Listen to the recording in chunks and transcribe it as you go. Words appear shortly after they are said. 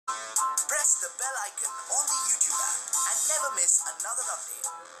Press the bell icon on the YouTube app and never miss another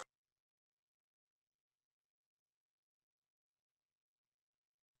update.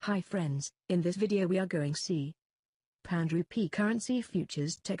 Hi friends, in this video we are going to see Pound Rupee Currency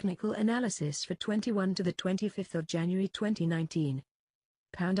Futures Technical Analysis for 21 to the 25th of January 2019.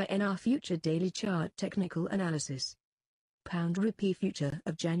 Pound INR Future Daily Chart Technical Analysis. Pound Rupee Future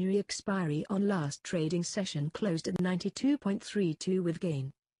of January expiry on last trading session closed at 92.32 with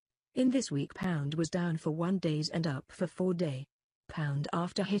gain. In this week Pound was down for 1 day and up for 4 days. Pound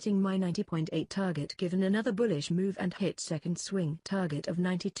after hitting my 90.8 target given another bullish move and hit second swing target of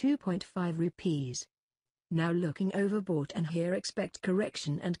 92.5 rupees. Now looking overbought and here expect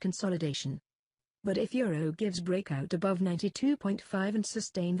correction and consolidation. But if euro gives breakout above 92.5 and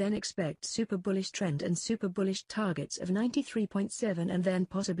sustain then expect super bullish trend and super bullish targets of 93.7 and then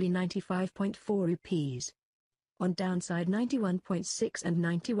possibly 95.4 rupees. On downside 91.6 and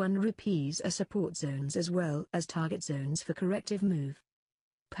 91 rupees are support zones as well as target zones for corrective move.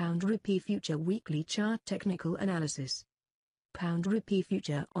 Pound Rupee Future Weekly Chart Technical Analysis. Pound Rupee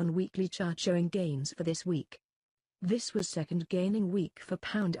Future on weekly chart showing gains for this week. This was second gaining week for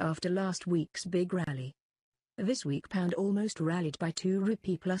Pound after last week's big rally. This week Pound almost rallied by 2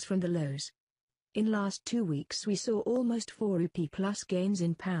 rupee plus from the lows. In last 2 weeks we saw almost 4 rupee plus gains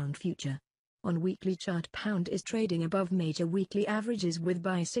in Pound Future. On weekly chart Pound is trading above major weekly averages with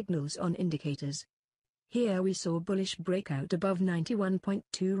buy signals on indicators. Here we saw bullish breakout above 91.2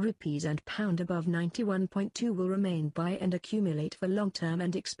 rupees and Pound above 91.2 will remain buy and accumulate for long term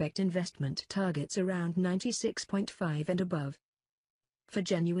and expect investment targets around 96.5 and above. For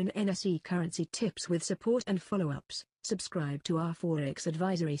genuine NSE currency tips with support and follow-ups, subscribe to our Forex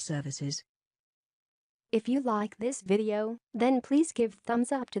advisory services. If you like this video, then please give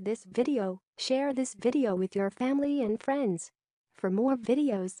thumbs up to this video, share this video with your family and friends. For more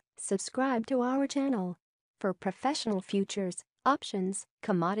videos, subscribe to our channel. For professional futures, options,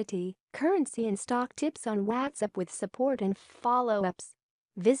 commodity, currency and stock tips on WhatsApp with support and follow-ups,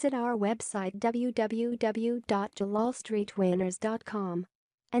 visit our website www.jalalstreetwinners.com.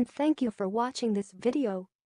 And thank you for watching this video.